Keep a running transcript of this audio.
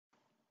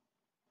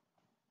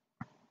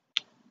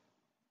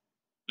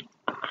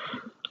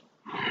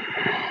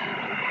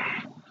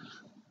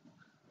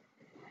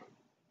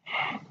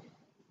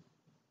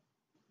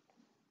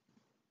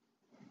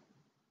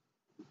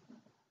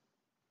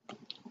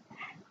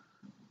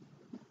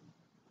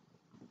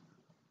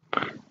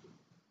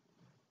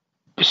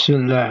بسم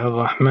الله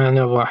الرحمن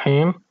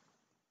الرحيم.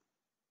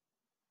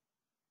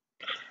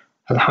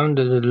 الحمد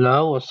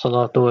لله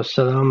والصلاة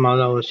والسلام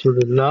على رسول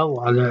الله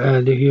وعلى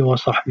آله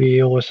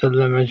وصحبه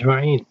وسلم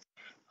أجمعين.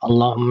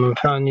 اللهم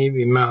انفعني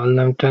بما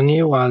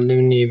علمتني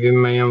وعلمني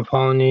بما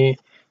ينفعني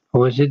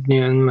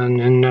وزدني علما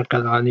إنك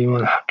العليم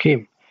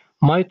الحكيم.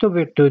 My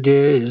topic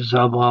today is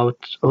about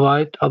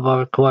right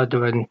upper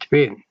quadrant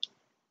pain,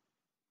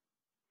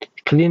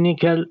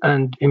 clinical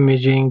and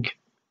imaging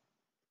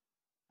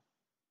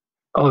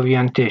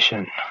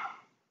orientation.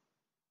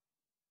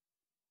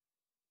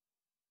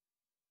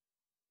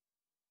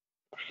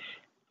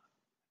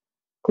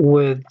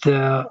 With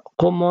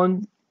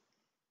common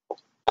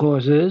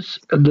causes,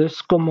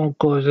 less common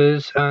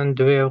causes and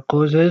rare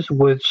causes,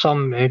 with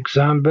some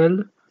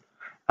example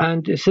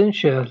and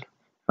essential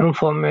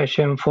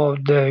information for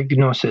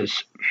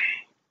diagnosis.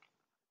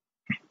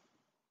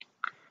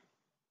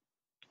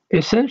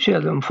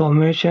 Essential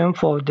information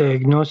for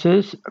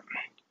diagnosis: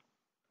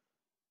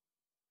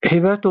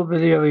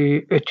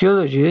 hepatobiliary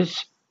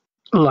etiologies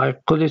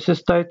like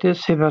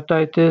cholecystitis,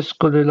 hepatitis,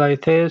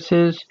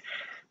 cholelithiasis,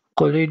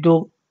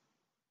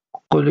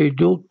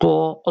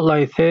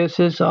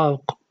 cholelithiasis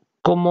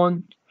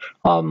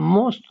are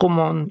most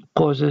common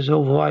causes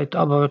of right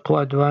upper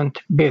quadrant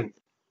pain.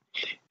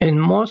 In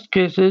most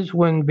cases,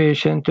 when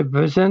patients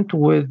present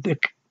with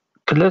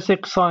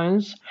classic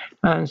signs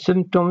and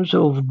symptoms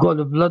of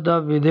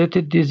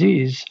gallbladder-related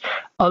disease,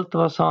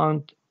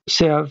 ultrasound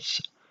serves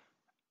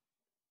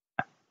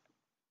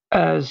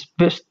as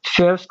best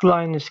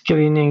first-line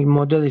screening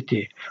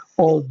modality,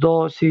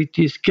 although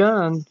CT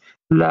scan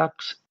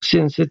lacks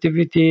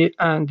sensitivity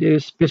and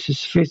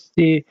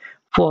specificity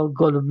for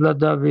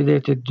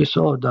gallbladder-related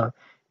disorder.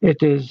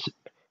 It is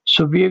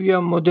superior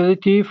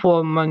modality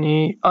for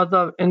many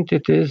other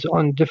entities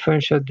on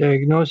differential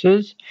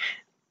diagnosis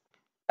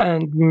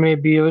and may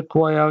be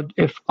required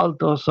if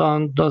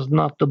ultrasound does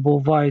not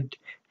provide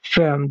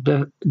firm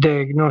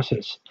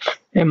diagnosis.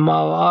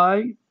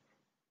 MRI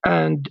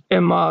and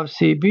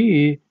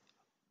MRCP,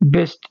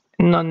 best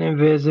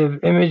non-invasive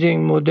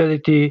imaging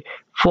modality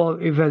for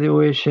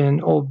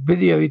evaluation of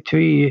biliary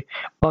tree,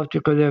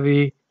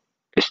 particularly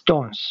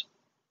stones.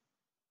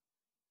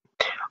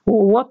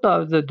 What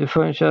are the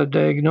differential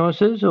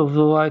diagnoses of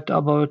the right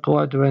upper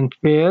quadrant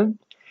pain?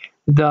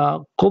 We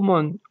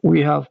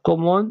have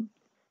common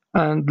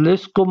and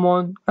less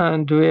common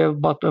and rare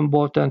but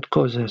important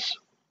causes.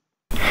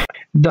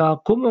 The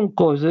common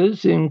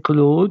causes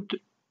include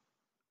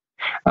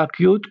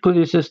acute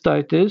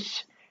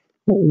cholecystitis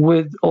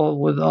with or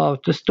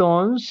without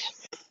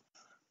stones,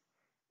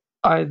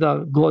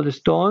 either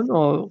gallstone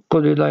or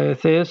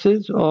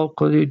cholelithiasis or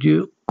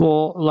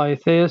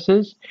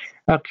cholelithiasis,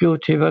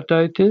 acute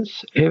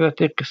hepatitis,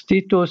 hepatic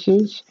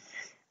steatosis,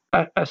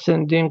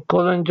 ascending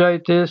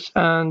cholangitis,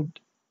 and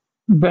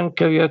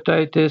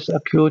pancreatitis,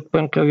 acute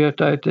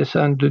pancreatitis,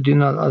 and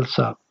duodenal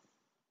ulcer.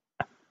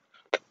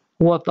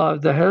 What are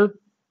the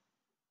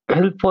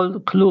helpful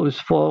clues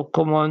for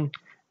common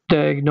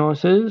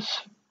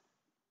diagnosis?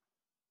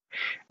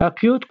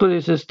 Acute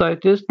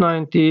cholecystitis: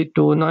 90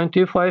 to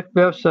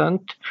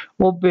 95%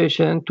 of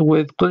patients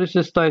with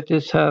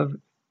cholecystitis have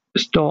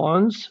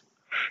stones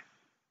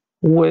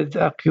with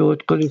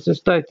acute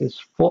cholecystitis,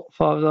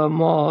 far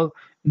more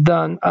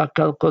than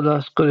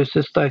acalculous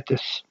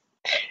cholecystitis.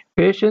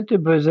 Patients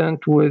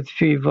present with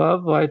fever,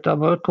 right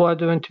upper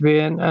quadrant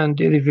pain,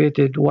 and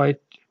elevated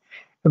white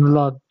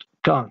blood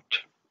count.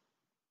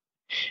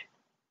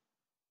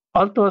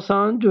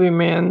 Ultrasound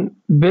remains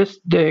best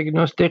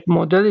diagnostic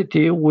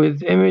modality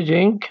with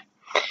imaging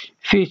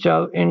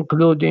features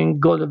including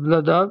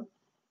gallbladder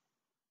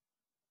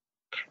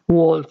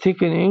wall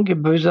thickening,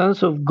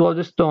 presence of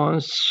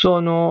gallstones,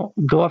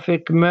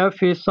 sonographic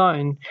Murphy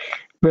sign,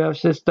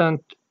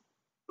 persistent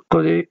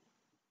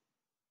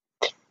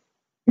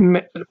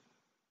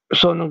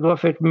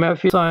sonographic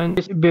Murphy sign,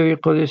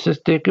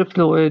 pericholecystic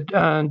fluid,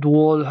 and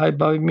wall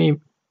hyperemia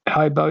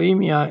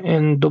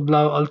in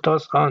Doppler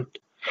ultrasound.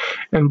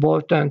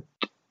 Important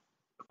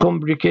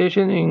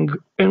complications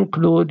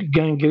include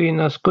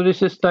gangrenous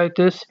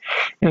cholecystitis,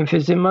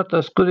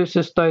 emphysematous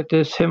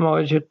cholecystitis,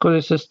 hemorrhagic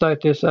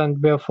cholecystitis,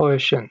 and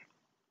perforation.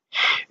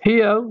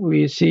 Here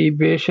we see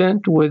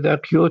patients with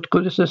acute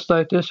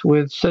cholecystitis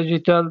with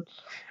sagittal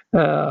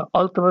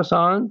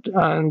ultrasound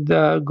and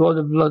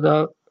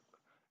gallbladder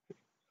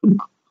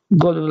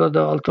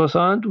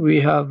ultrasound.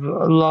 We have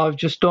a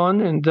large stone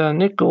in the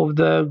neck of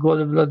the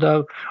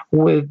gallbladder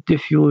with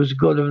diffuse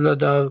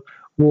gallbladder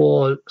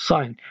wall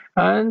sign.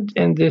 And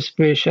in this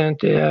patient,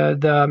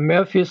 the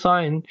Murphy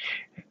sign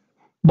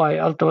by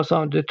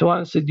ultrasound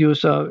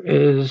transducer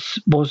is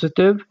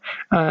positive,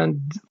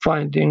 and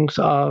findings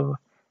are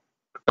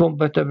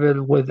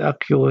compatible with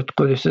acute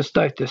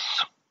cholecystitis.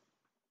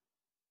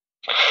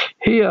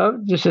 Here,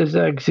 this is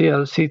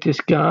axial CT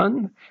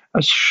scan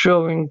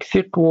showing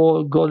thick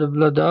wall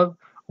gallbladder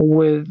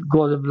with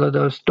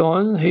gallbladder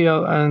stone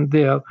here and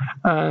there,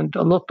 and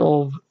a lot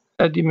of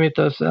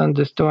edematous and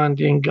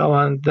stranding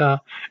around the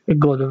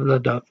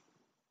gallbladder.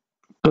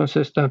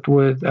 consistent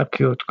with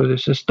acute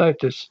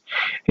cholecystitis.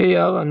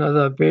 Here,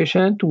 another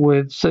patient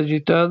with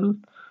sagittal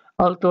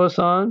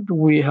ultrasound.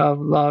 We have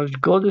large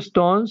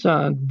gallstones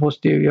and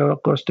posterior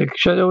acoustic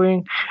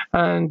shadowing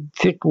and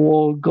thick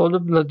wall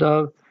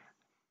gallbladder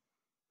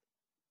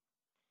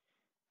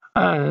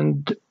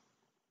and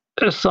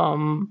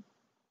some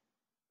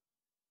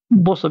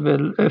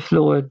possible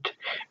fluid,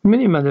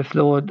 minimal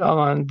fluid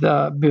around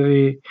the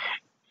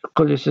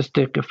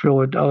pericholecystic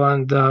fluid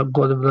around the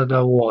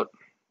gallbladder wall.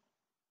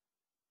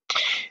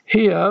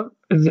 Here,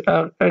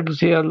 the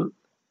axial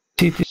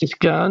CT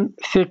scan,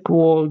 thick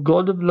wall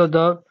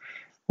gallbladder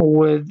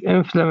with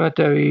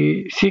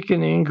inflammatory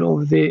thickening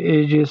of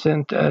the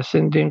adjacent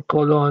ascending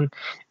colon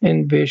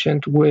in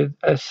patient with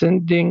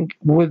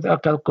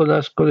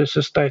acalculous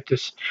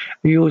cholecystitis.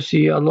 You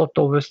see a lot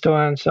of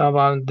strands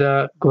around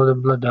the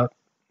gallbladder.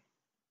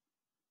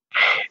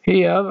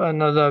 Here,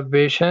 another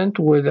patient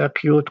with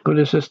acute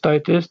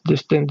cholecystitis,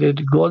 distended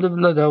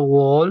gallbladder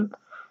wall,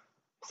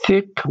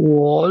 thick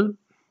wall,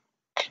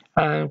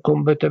 and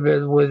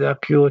compatible with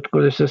acute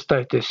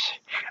cholecystitis,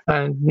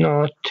 and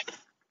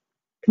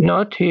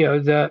not here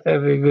the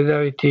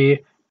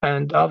irregularity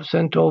and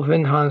absence of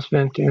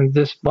enhancement in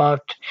this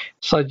part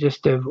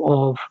suggestive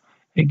of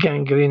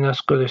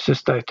gangrenous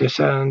cholecystitis,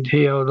 and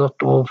here a lot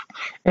of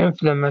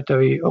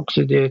inflammatory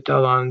oxidate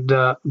around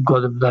the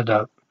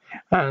gallbladder,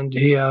 and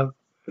here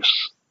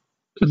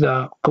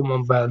the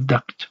common bile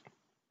duct.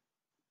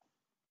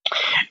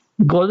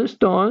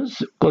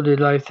 Gallstones,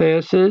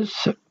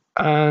 cholelithiasis,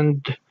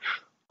 and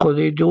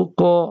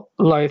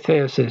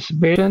choledocholithiasis.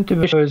 Patient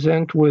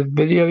present with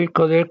biliary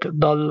colic,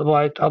 dull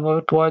right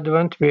upper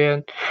quadrant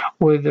pain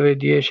with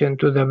radiation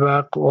to the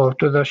back or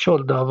to the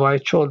shoulder,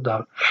 right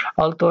shoulder.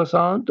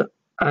 Ultrasound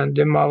and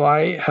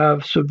MRI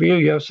have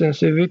superior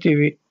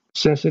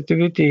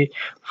sensitivity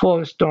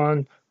for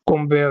stone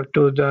compared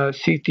to the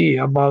CT,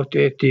 about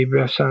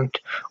 80%,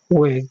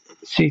 with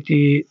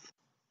CT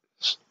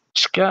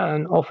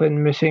scan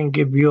often missing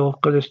pure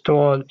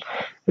cholesterol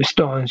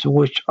stones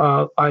which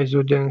are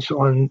isodense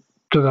on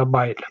to the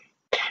bile.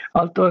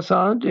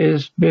 Ultrasound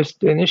is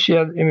best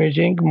initial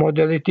imaging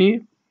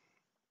modality,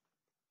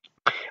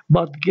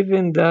 but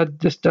given that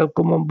distal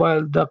common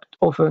bile duct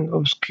often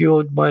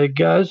obscured by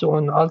gas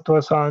on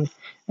ultrasound,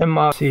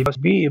 MRI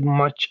must be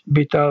much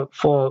better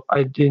for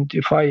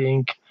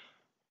identifying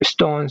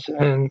stones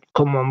in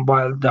common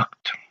bile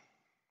duct.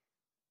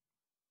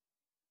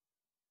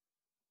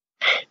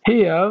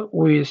 Here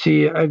we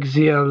see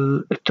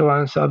axial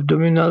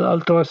transabdominal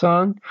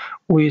ultrasound.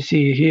 We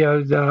see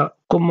here the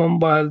common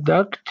bile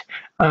duct,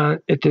 and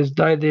it is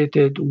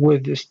dilated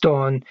with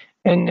stone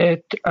in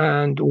it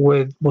and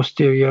with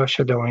posterior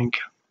shadowing.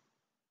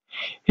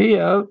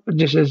 Here,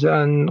 this is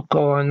an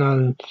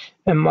coronal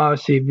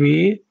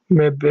MRCP.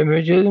 MIB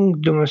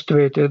imaging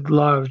demonstrated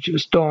large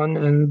stone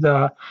in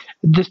the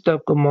distal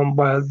common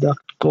bile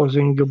duct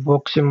causing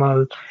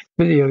proximal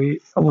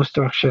biliary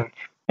obstruction.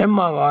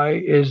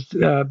 MRI is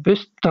the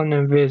best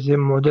non-invasive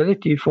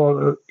modality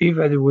for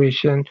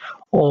evaluation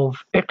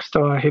of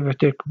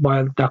extrahepatic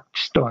bile duct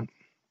stone.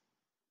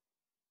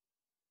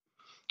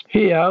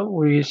 Here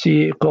we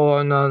see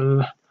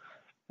coronal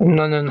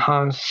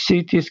non-enhanced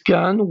CT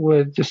scan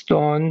with the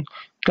stone,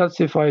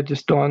 calcified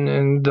stone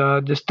in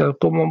the distal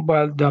common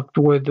bile duct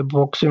with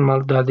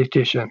proximal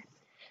dilatation.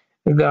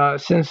 The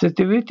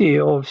sensitivity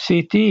of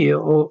CT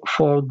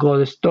for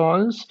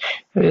gallstones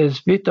is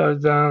better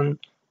than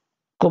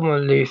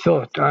commonly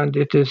thought, and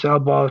it is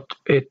about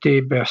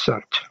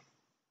 80%.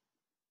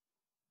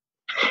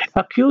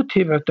 Acute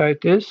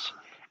hepatitis,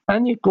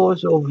 any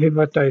cause of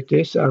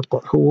hepatitis,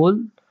 alcohol,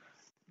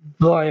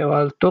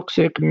 viral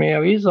toxic may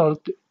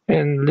result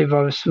in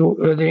liver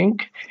swelling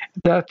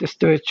that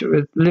stretch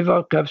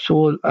liver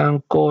capsule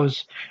and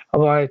cause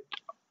right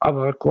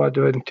upper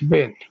quadrant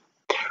pain.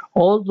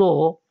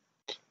 Although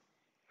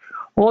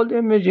all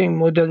imaging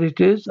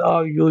modalities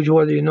are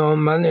usually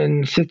normal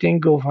in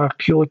setting of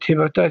acute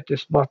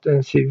hepatitis, but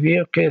in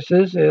severe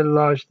cases, a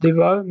large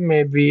liver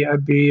may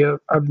appear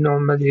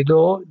abnormally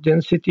low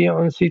density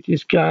on CT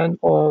scan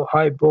or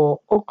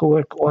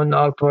hypoechoic on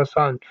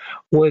ultrasound,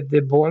 with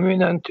the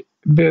prominent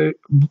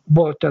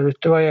portal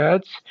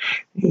triads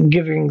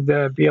giving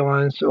the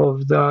appearance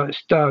of the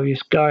starry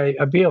sky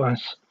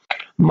appearance.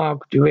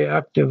 Marked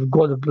reactive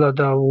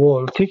gallbladder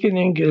wall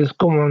thickening is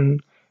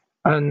common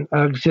an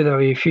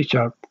auxiliary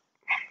feature.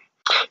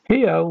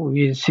 Here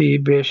we see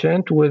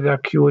patient with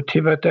acute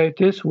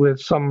hepatitis with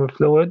some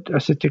fluid,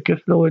 acetic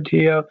fluid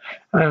here,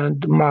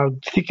 and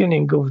marked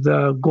thickening of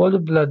the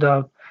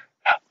gallbladder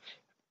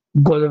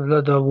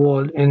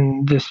wall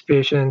in this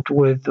patient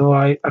with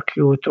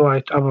acute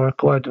right upper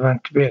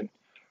quadrant pain.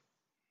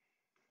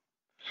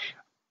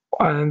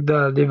 And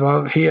the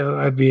liver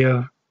here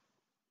appear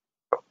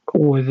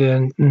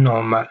within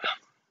normal.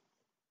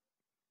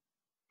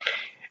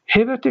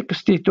 Hepatic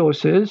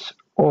steatosis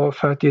or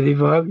fatty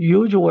liver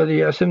usually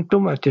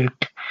asymptomatic,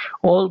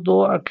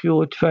 although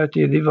acute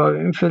fatty liver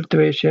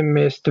infiltration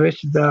may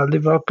stretch the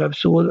liver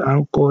capsule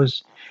and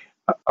cause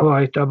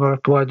right upper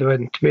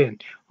quadrant vein.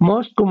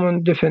 Most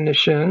common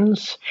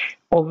definitions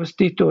of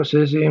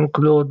steatosis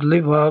include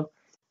liver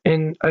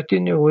in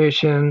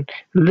attenuation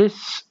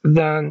less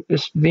than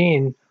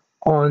spleen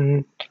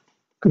on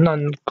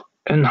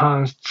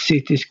non-enhanced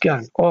CT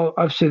scan, or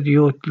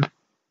absolute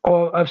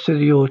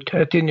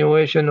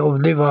attenuation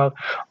of liver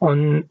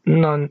on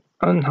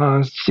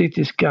non-enhanced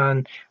CT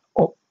scan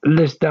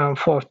less than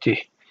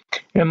 40.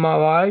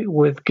 MRI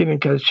with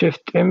chemical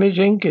shift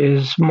imaging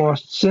is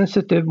most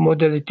sensitive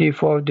modality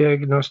for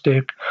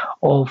diagnostic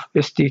of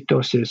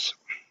steatosis.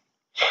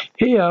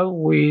 Here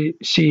we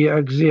see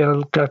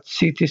axial cut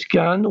CT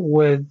scan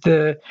with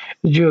the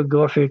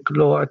geographic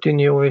low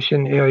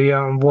attenuation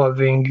area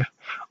involving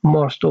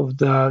most of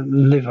the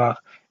liver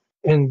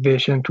in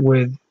patient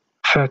with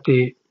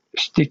fatty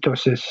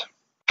steatosis,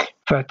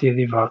 fatty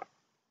liver.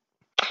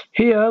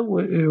 Here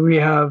we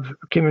have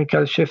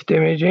chemical shift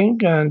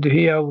imaging, and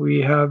here we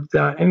have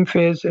the in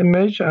phase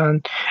image,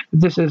 and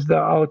this is the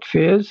out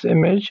phase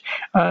image.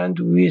 And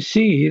we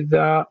see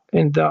that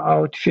in the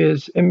out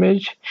phase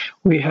image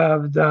we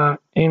have the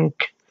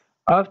ink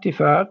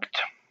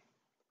artifact,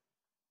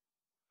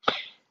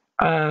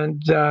 and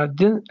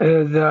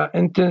the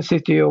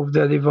intensity of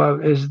the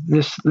liver is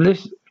this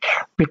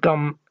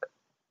become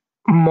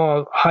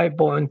more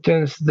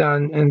hypo-intense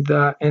than in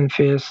the in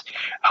phase,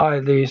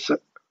 highly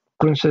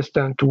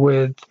consistent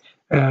with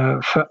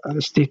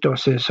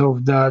steatosis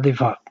of the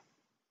liver.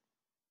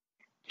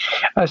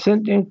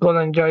 Ascending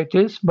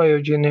cholangitis,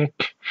 biogenic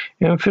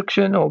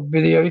infection of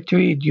biliary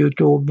tree due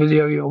to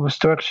biliary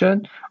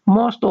obstruction,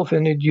 most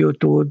often due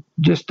to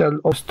distal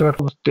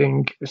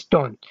obstructing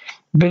stone.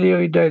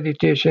 Biliary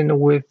dilatation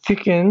with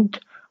thickened,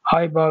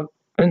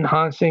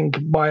 hyper-enhancing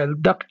bile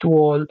duct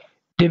wall,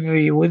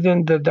 debris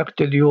within the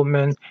ductal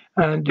lumen,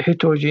 and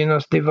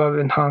heterogeneous liver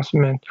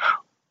enhancement,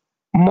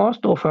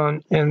 most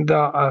often in the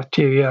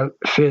arterial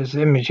phase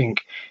imaging.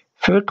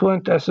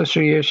 Frequent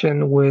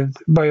association with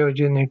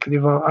biogenic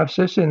liver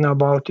abscess in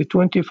about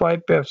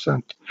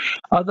 25%.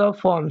 Other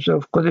forms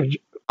of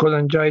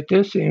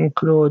cholangitis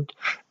include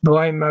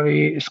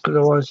primary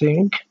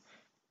sclerosing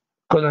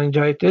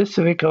cholangitis.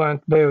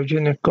 Recurrent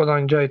biogenic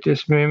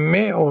cholangitis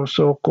may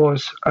also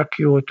cause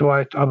acute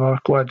right upper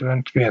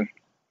quadrant pain.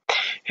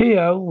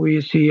 Here we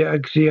see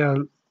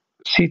axial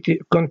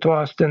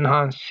contrast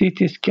enhanced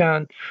CT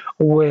scan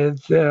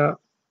with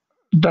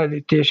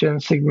dilatation,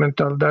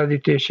 segmental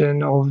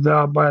dilatation of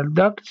the bile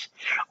ducts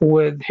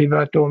with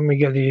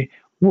hepatomegaly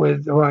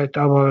with right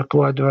upper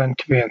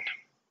quadrant vein.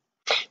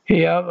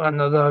 Here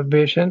another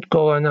patient,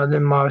 coronal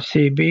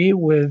MRCP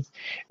with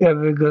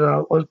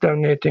irregular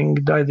alternating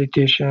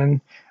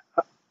dilatation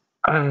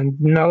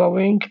and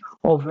narrowing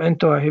of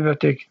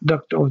intrahepatic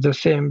duct of the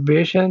same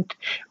patient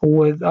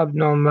with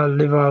abnormal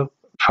liver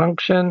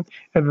function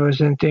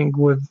presenting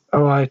with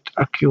right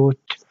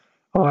acute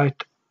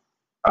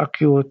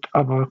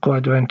upper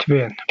quadrant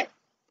vein.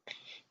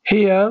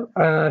 Here,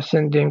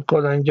 ascending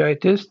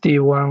cholangitis,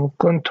 T1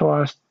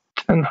 contrast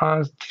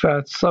enhanced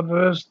fat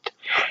subburst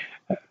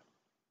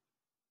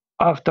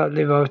after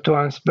liver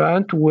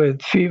transplant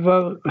with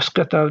fever,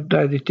 scattered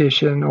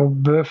dilatation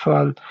of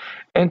peripheral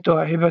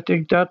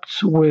intrahepatic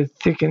ducts with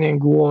thickening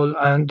wall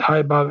and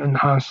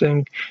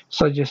hyper-enhancing,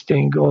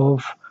 suggesting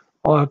of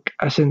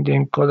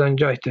ascending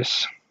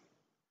cholangitis.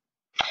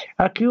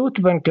 Acute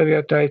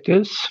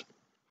pancreatitis,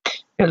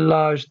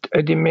 enlarged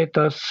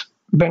edematous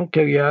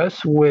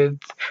pancreas with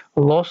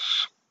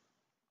loss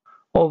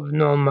of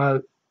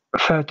normal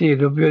fatty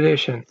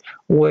lobulation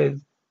with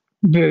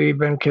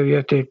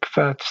peripancreatic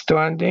fat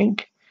stranding,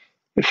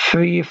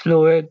 free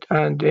fluid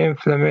and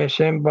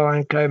inflammation,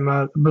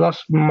 parenchymal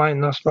plus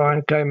minus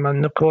parenchymal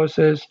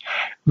necrosis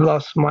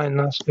plus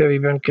minus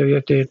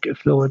peripancreatic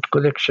fluid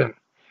collection.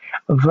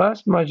 A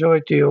vast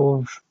majority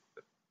of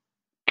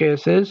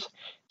cases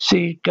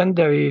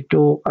secondary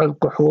to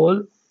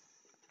alcohol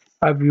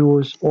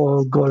abuse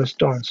or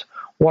gallstones,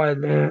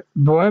 while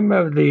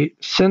primarily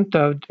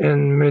centered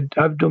in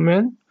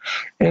mid-abdomen.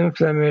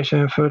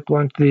 Inflammation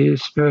frequently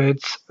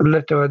spreads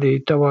laterally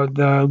toward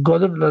the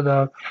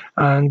gallbladder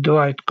and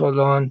right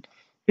colon,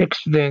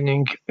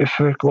 explaining a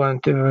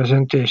frequent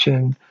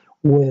presentation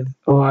with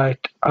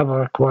right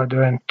upper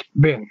quadrant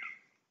pain.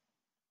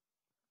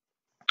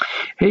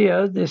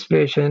 Here, this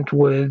patient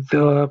with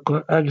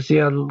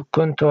axial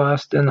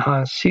contrast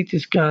enhanced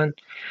CT scan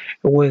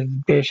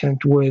with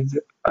patient with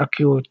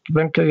acute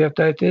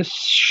pancreatitis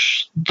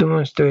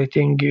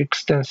demonstrating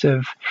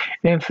extensive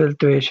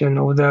infiltration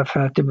of the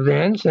fatty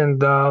glands in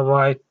the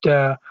right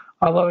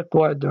upper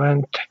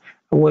quadrant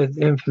with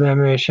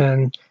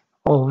inflammation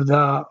of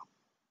the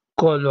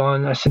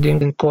colon,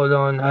 ascending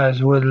colon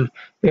as well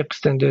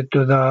extended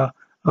to the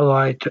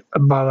right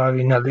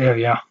pararenal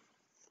area.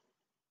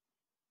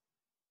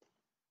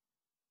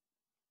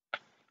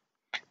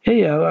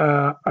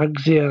 Here,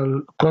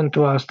 axial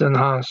contrast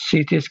enhanced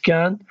CT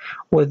scan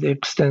with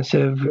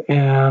extensive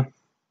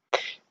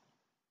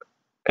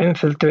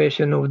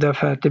infiltration of the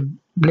fatty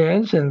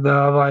glands in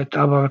the right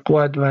upper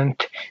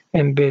quadrant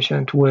in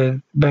patients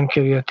with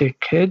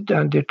pancreatic head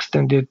and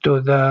extended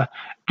to the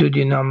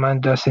duodenum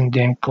and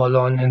ascending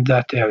colon in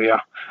that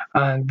area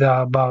and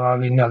the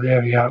pararenal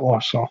area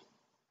also.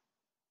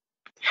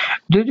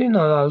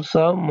 Duodenal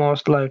ulcer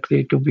most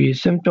likely to be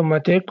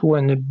symptomatic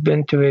when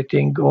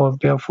penetrating or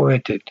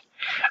perforated.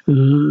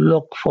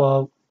 Look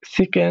for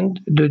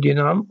thickened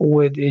duodenum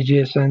with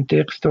adjacent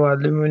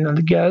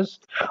extraluminal gas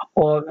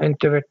or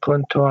enteric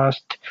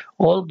contrast,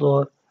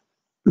 although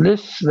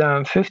less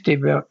than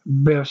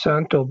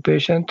 50% of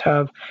patients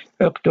have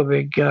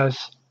ectopic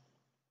gas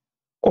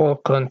or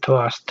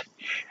contrast.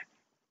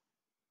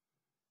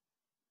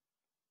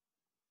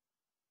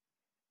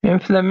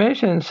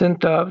 Inflammation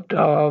centered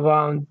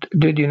around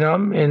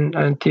duodenum in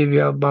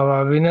anterior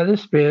pararenal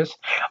space,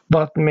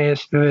 but may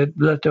spread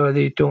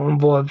laterally to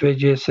involve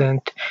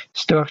adjacent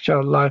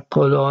structure like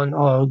colon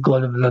or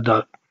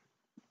gallbladder.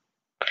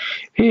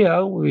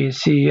 Here we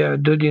see a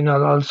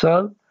duodenal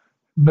ulcer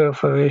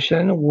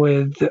perforation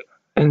with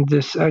in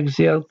this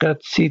axial cut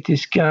CT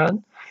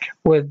scan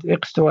with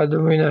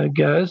extraluminal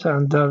gas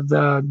under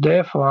the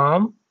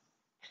diaphragm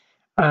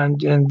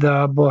and in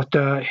the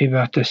porta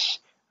hepatis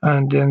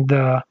and in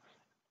the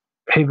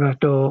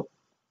hepatogastric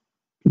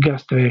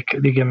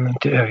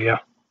ligament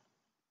area.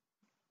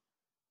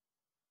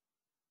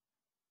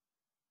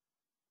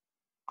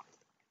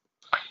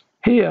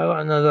 Here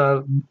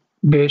another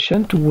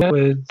patient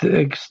with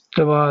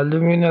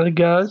extraluminal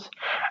gas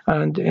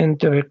and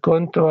enteric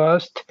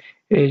contrast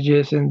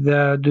adjacent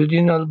the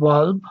duodenal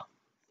bulb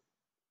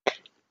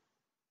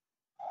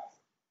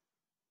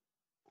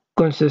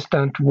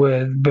consistent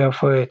with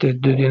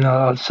perforated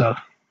duodenal ulcer.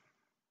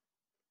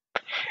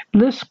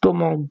 Less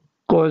common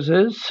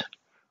causes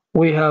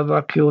we have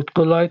acute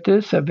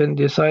colitis,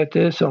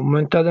 appendicitis, or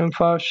mental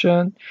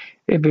infarction,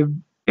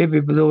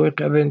 epiploic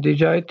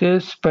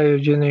appendicitis,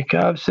 pyogenic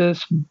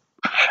abscess,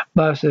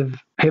 passive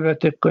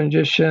hepatic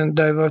congestion,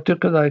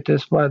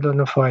 diverticulitis,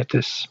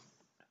 pyelonephritis,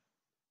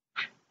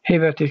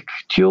 hepatic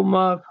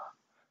tumor,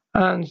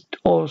 and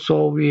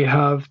also we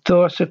have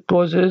thoracic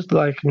causes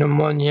like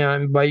pneumonia,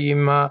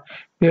 emphysema,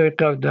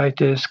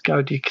 pericarditis,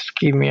 cardiac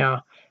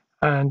ischemia,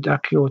 and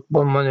acute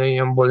pulmonary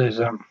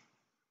embolism.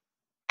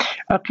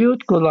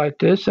 Acute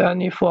colitis,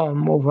 any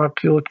form of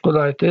acute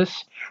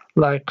colitis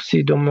like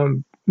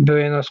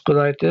pseudomembranous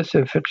colitis,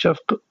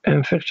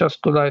 infectious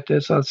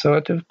colitis,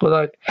 ulcerative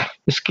colitis,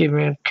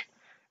 ischemic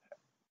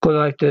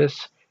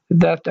colitis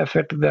that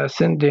affect the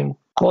ascending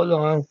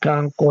colon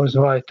can cause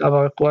right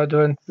upper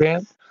quadrant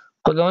pain,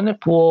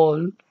 colonic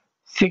wall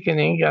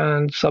thickening,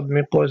 and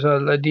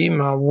submucosal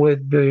edema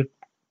with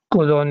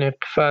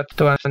pericolonic fat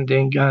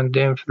transcending and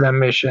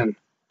inflammation.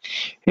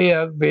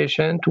 Here,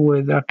 patient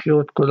with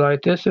acute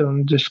colitis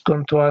and this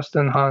contrast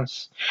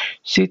enhanced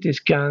CT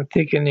scan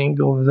thickening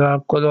of the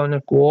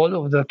colonic wall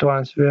of the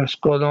transverse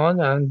colon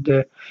and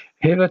the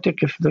hepatic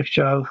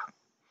fracture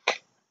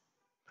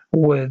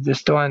with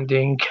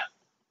stranding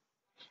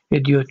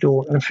due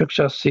to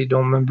infectious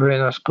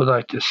pseudomembranous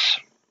colitis.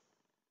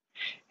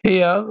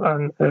 Here,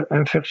 an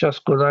infectious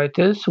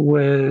colitis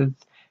with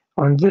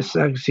on this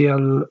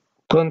axial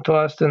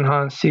contrast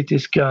enhanced CT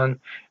scan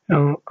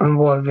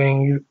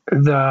involving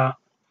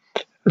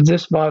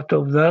this part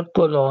of the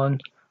colon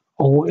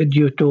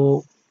due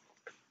to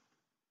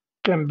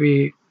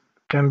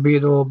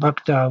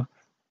Campylobacter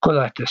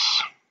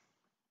colitis.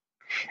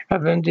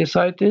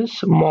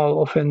 Appendicitis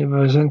more often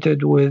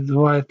presented with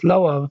right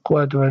lower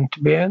quadrant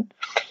pain,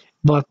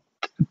 but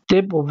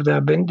tip of the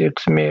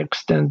appendix may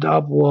extend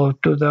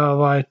upward to the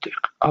right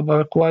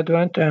upper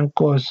quadrant and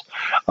cause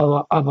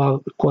upper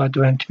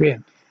quadrant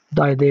pain.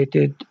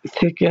 Dilated,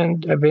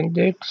 thickened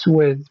appendix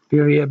with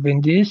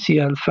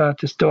periappendiceal fat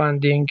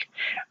stranding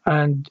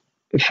and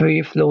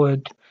free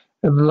fluid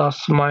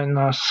plus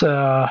minus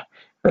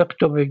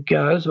ectopic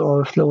gas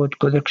or fluid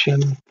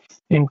collection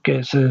in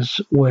cases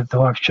with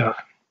rupture.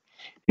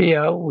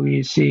 Here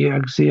we see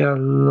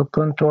axial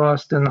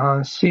contrast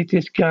enhanced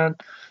CT scan.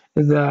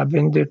 The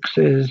appendix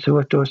is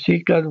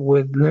retocecal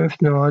with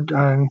lymph node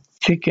and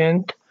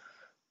thickened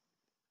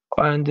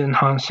and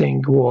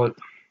enhancing wall.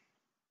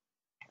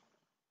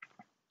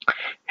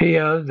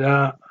 Here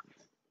the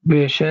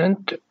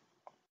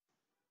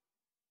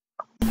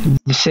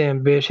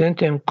same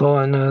patient in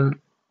coronal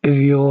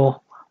view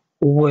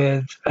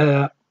with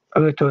a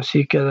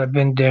retocecal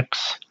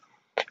appendix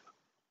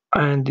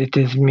and it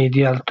is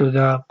medial to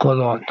the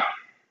colon.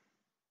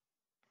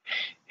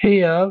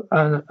 Here,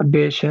 a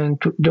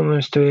patient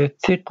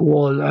demonstrates thick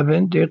wall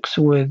appendix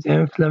with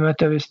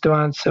inflammatory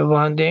strands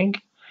surrounding,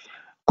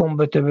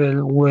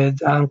 compatible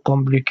with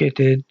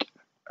uncomplicated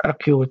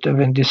acute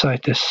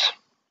appendicitis.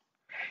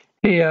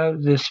 Here,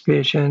 this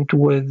patient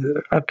with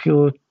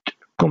acute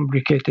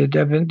complicated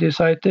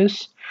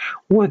appendicitis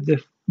with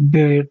the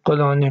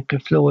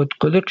pericolonic fluid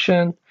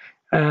collection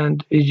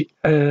and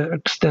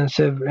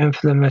extensive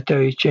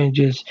inflammatory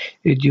changes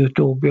due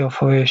to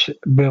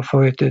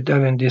perforated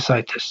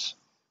appendicitis.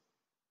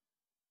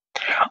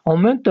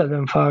 Omental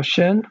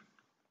infarction,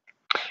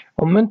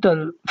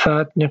 omental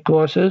fat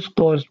necrosis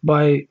caused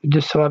by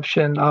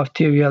disruption of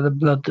arterial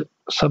blood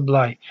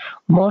supply.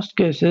 Most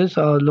cases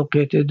are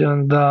located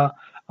on the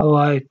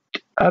right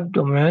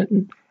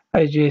abdomen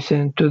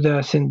adjacent to the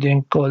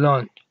ascending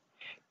colon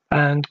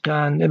and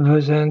can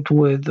present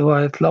with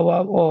right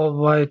lower or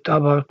right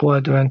upper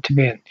quadrant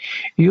pain.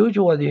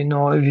 Usually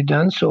no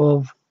evidence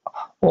of,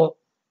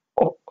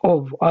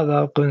 of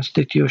other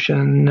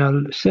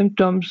constitutional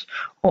symptoms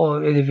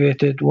or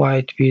elevated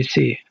white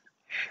PC.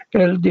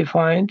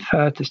 Ill-defined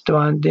fat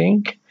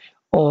stranding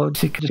or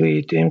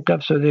discrete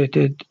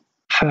encapsulated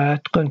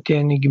fat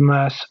containing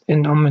mass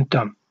in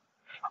omentum.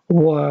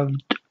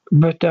 Word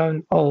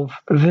pattern of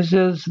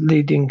vessels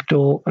leading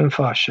to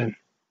infarction.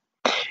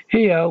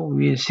 Here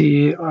we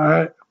see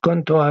a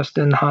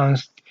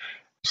contrast-enhanced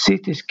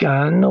CT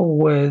scan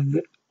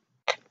with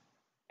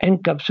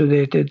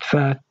encapsulated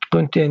fat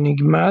containing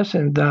mass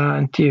in the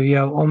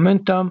anterior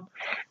omentum,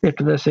 a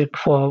classic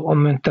for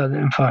omental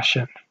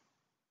infarction.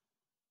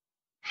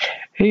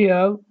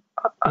 Here,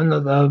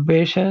 another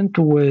patient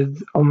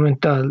with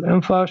omental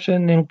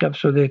infarction,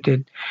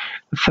 encapsulated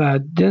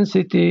fat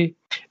density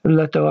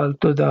lateral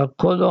to the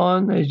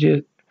colon,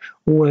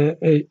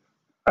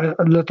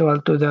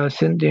 lateral to the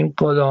ascending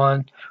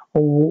colon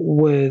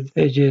with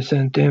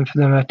adjacent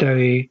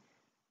inflammatory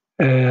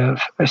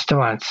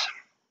strands.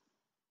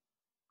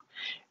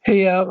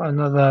 Here,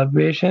 another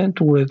patient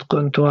with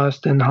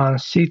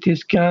contrast-enhanced CT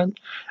scan,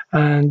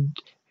 and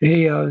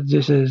here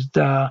this is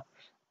the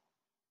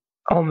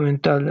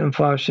omental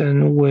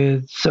infarction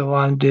with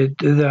surrounded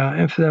the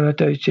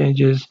inflammatory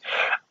changes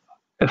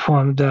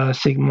from the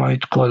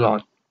sigmoid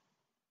colon.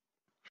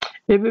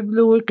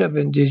 Epiploic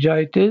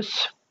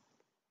appendicitis,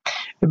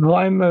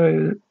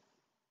 primary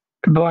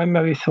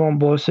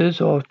thrombosis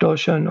or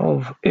torsion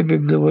of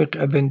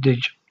epiploic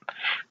appendage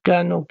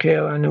can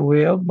occur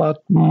anywhere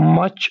but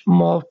much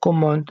more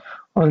common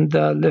on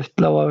the left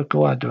lower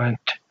quadrant,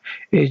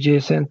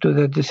 adjacent to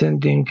the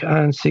descending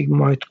and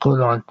sigmoid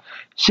colon.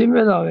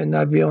 Similar in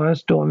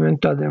appearance to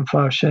omental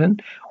infarction,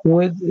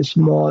 with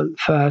small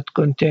fat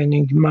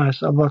containing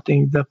mass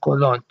abutting the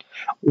colon,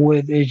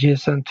 with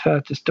adjacent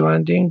fat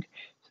stranding,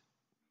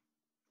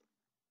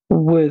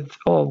 with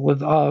or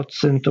without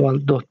central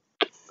dot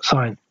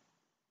sign.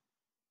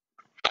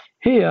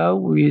 Here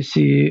we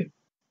see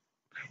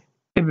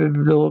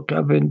epiploic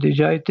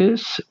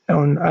appendicitis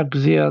on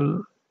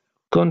axial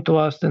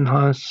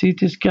contrast-enhanced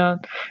CT scan,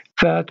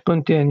 fat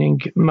containing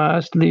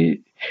mass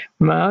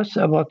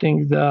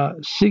abutting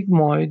the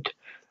sigmoid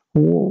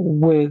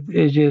with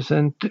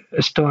adjacent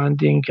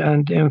stranding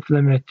and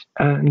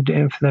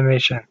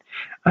inflammation.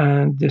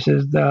 And this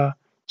is the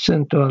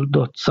central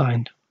dot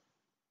sign.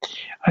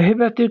 A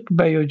hepatic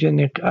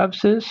biogenic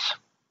abscess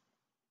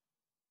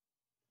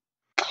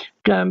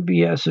can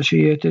be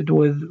associated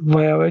with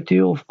variety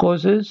of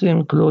causes,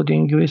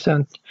 including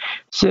recent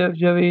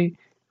surgery,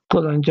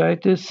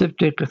 cholangitis,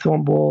 septic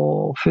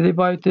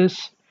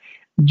thrombophlebitis,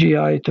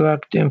 GI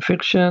tract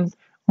infection,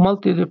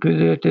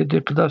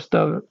 multi-liquidated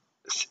cluster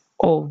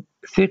of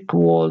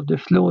thick-walled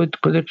fluid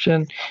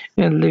collection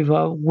in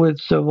liver with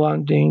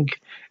surrounding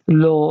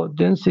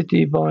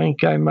low-density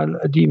parenchymal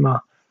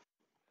edema.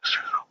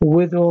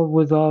 With or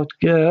without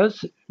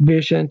gas,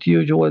 patient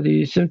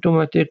usually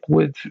symptomatic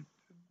with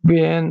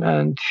pain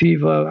and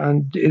fever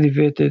and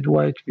elevated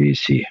white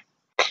PC.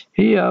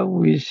 Here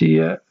we see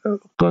a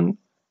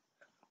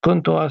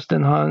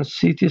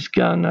contrast-enhanced CT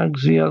scan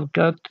axial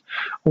cut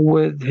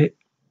with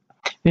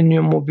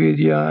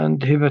pneumopedia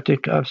and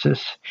hepatic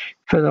abscess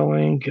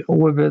following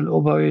Whipple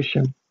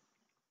operation.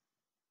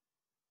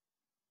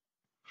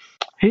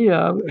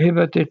 Here,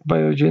 hepatic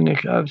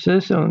biogenic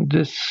abscess on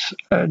this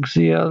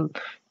axial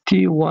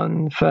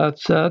T1 fat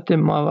sat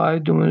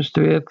MRI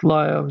demonstrate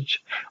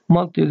large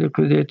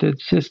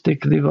multiliquidated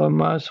cystic liver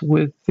mass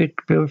with thick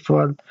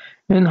peripheral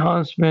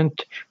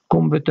enhancement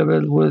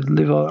compatible with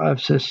liver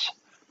abscess.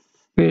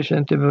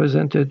 Patient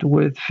presented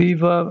with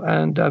fever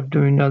and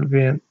abdominal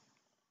pain.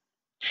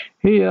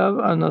 Here,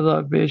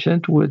 another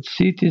patient with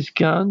CT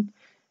scan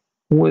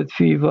with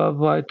fever,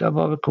 right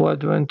upper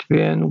quadrant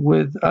pain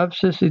with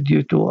abscess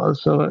due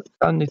to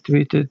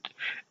untreated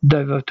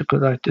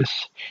diverticulitis.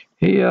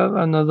 Here,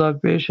 another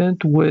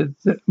patient with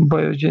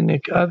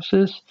biogenic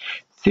abscess,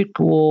 thick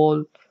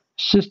wall,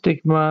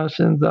 cystic mass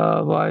in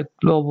the right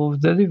lobe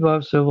of the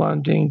liver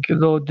surrounding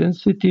low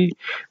density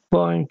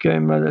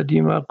parenchymal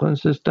edema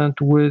consistent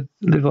with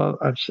liver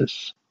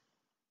abscess.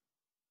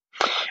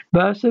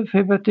 Passive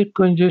hepatic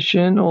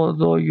congestion,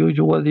 although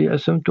usually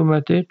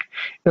asymptomatic,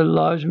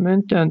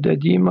 enlargement and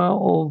edema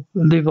of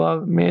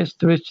liver may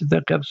stretch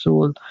the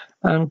capsule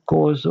and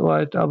cause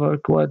right upper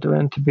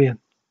quadrant pain.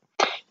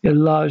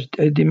 Enlarged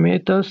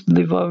edematous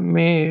liver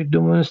may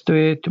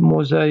demonstrate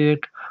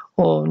mosaic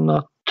or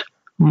not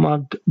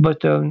marked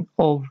pattern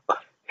of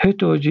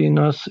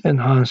heterogeneous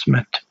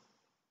enhancement.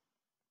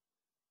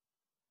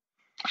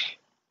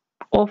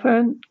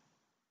 Often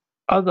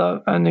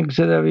other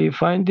auxiliary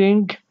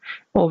finding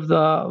of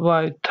the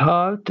right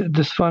heart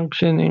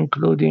dysfunction,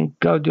 including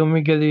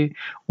cardiomegaly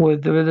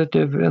with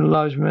relative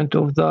enlargement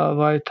of the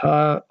right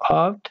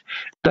heart,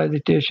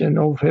 dilatation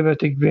of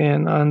hepatic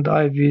vein and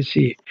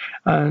IVC,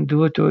 and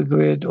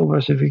retrograde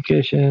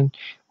ossification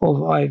of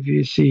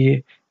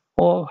IVC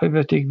or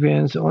hepatic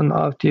veins on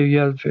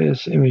arterial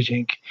face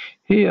imaging.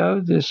 Here,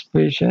 this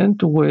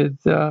patient with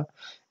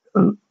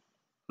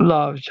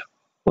large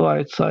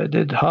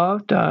right-sided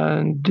heart,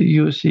 and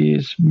you see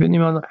is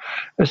minimal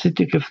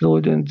acetic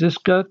fluid in this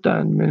cut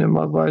and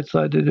minimal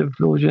right-sided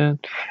effusion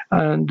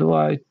and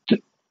right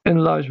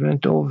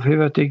enlargement of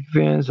hepatic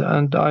veins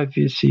and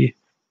IVC.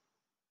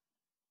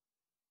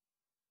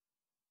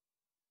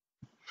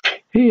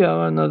 Here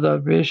another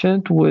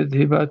patient with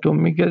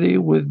hepatomegaly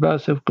with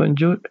passive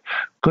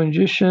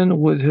congestion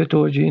with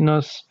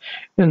heterogeneous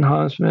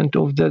enhancement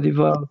of the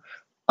liver,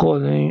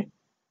 calling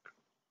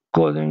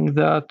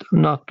that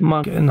not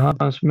marked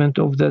enhancement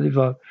of the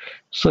liver,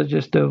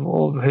 suggestive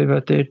of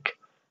hepatic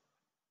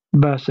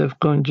passive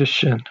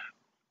congestion.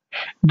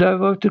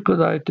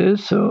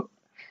 Diverticulitis.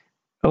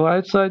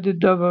 Right-sided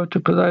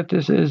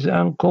diverticulitis is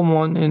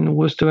uncommon in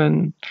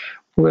Western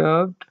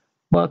world,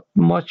 but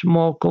much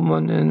more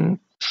common in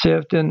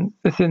certain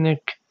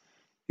ethnic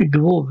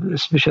groups,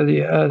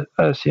 especially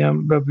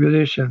Asian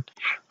population.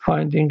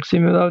 Findings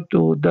similar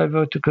to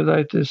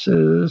diverticulitis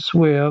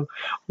elsewhere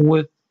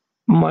with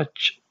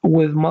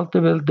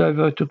multiple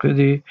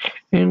diverticuli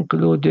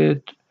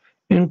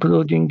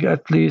including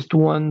at least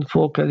one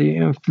focally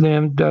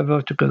inflamed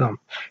diverticulum,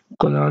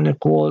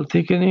 colonic wall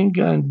thickening,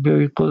 and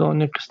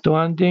pericolonic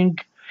stranding,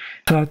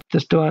 fat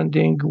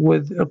stranding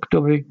with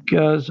ectopic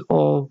gas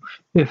or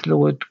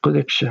fluid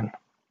collection.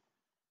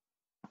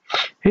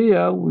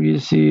 Here we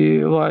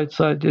see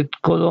right-sided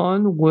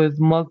colon with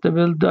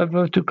multiple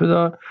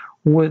diverticular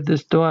with the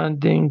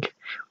stranding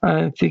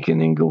and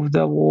thickening of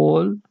the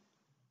wall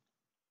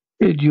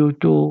due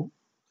to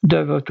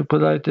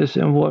diverticulitis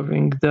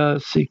involving the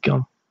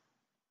cecum.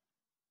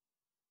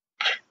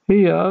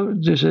 Here,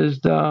 this is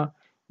the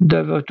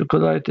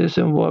diverticulitis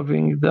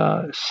involving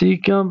the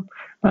cecum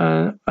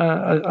and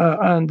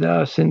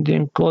the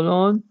ascending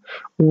colon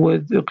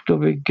with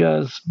ectopic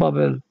gas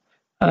bubble.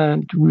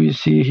 And we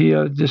see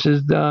here, this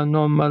is the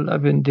normal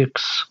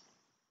appendix.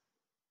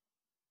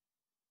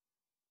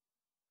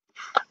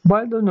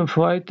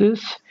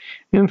 Pyelonephritis,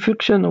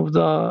 infection of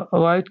the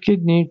right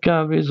kidney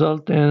can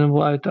result in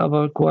right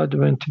upper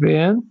quadrant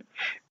pain.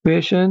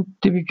 Patient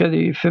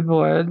typically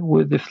febrile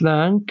with the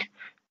flank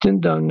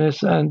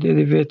tenderness and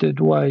elevated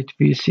white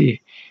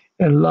PC,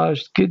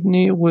 enlarged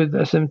kidney with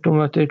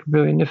asymptomatic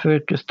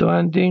perinephric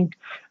stranding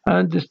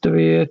and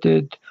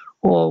striated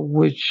or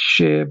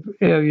wedge-shaped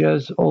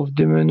areas of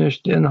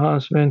diminished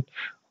enhancement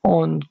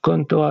on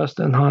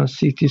contrast-enhanced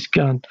CT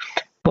scan,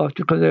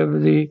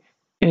 particularly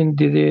in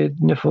delayed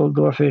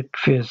nephrographic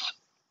phase.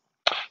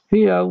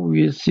 Here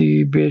we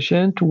see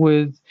patient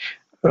with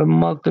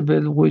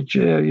multiple wedge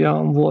area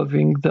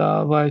involving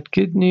the right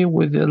kidney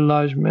with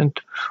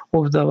enlargement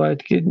of the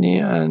right kidney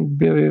and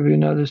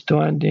perirenal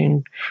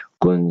stranding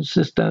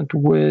consistent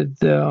with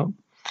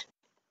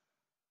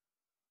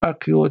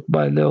acute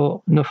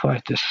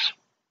pyelonephritis.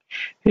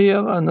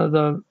 Here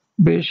another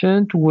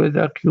patient with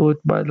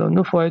acute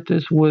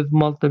pyelonephritis with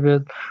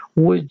multiple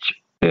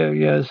wedge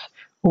areas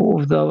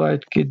of the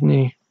right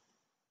kidney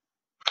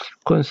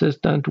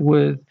consistent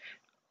with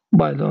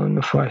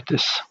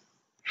pyelonephritis.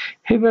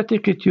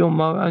 Hepatic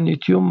tumor, any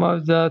tumor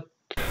that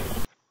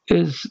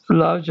is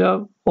large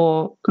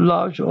or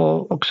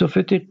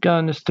oxophytic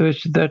can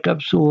stretch the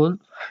capsule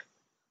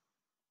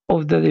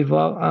of the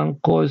liver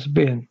and cause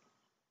pain,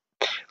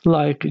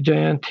 like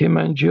giant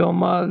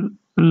hemangioma,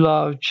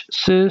 large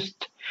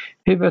cyst,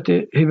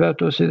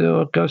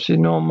 hepatocellular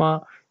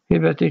carcinoma,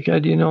 hepatic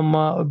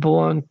adenoma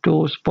prone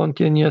to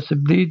spontaneous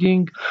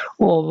bleeding,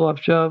 or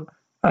rupture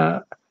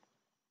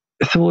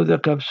through the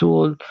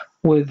capsule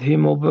with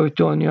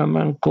hemoperitoneum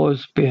and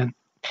cause pain.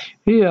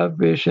 Here,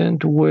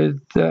 patient with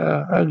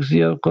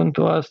axial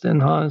contrast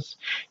enhanced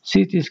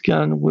CT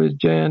scan with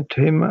giant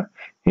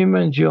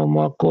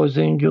hemangioma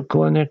causing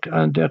chronic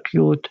and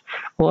acute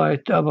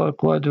right upper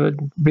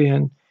quadrant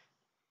pain.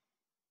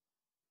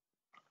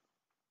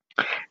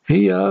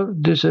 Here,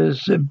 this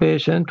is a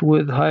patient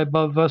with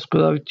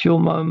hypervascular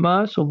tumor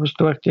mass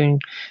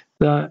obstructing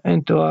the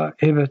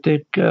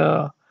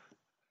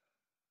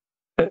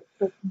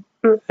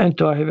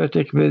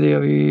intrahepatic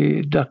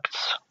biliary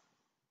ducts,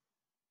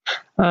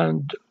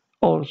 and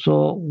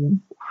also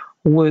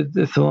with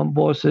the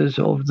thrombosis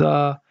of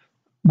the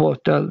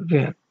portal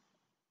vein.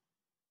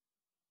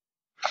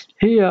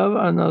 Here,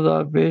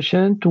 another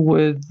patient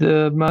with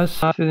mass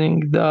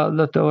filling the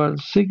lateral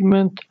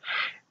segment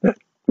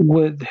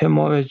with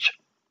hemorrhage.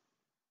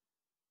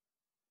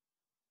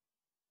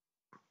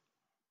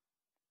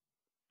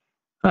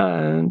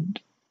 And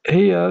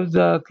here,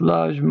 that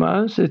large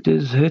mass, it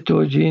is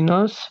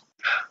heterogeneous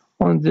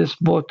on this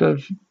portal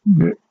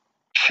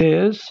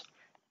phase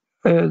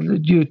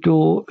due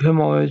to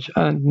hemorrhage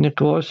and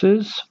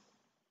necrosis.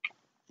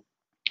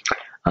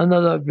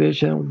 another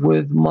patient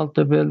with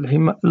multiple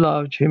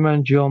large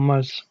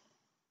hemangiomas.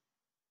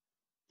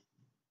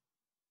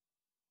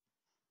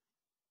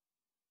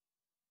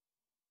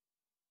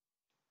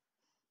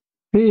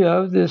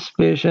 Here, this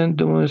patient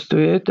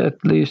demonstrates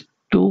at least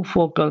two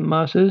focal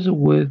masses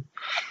with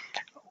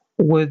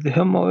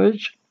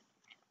hemorrhage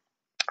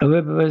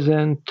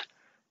represent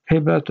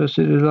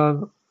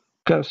hepatocellular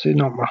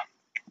carcinoma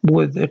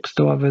with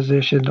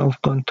extravasation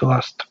of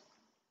contrast.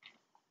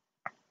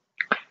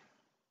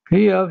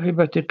 Here,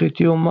 hepatic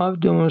tumor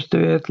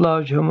demonstrate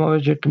large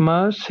hemorrhagic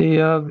mass.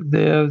 Here,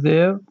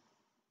 there,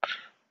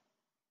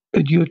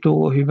 due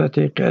to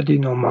hepatic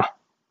adenoma.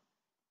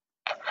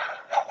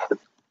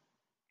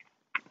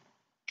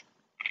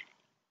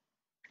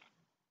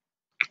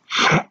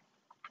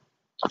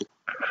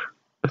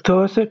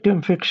 Thoracic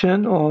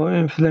infection or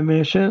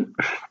inflammation.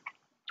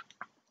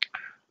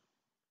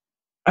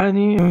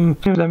 Any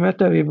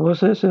inflammatory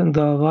process in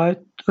the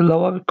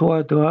lower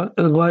quadrant,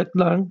 right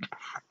lung,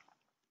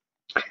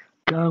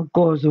 can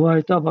cause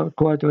right upper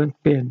quadrant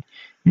pain,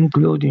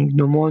 including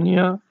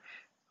pneumonia,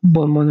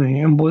 pulmonary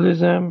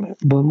embolism,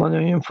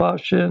 pulmonary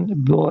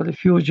infarction, pleural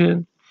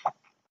effusion,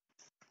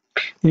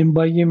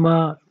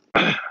 emphysema,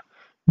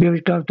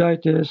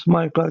 pericarditis,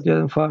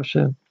 myocardial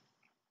infarction.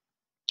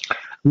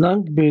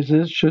 Lung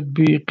bases should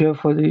be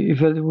carefully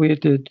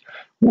evaluated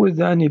with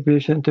any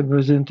patient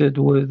presented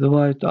with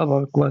right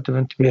upper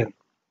quadrant pain.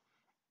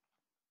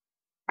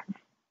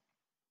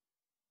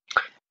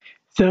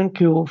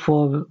 Thank you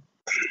for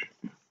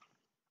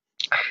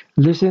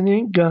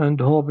listening and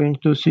hoping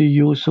to see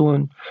you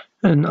soon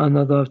in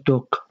another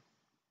talk.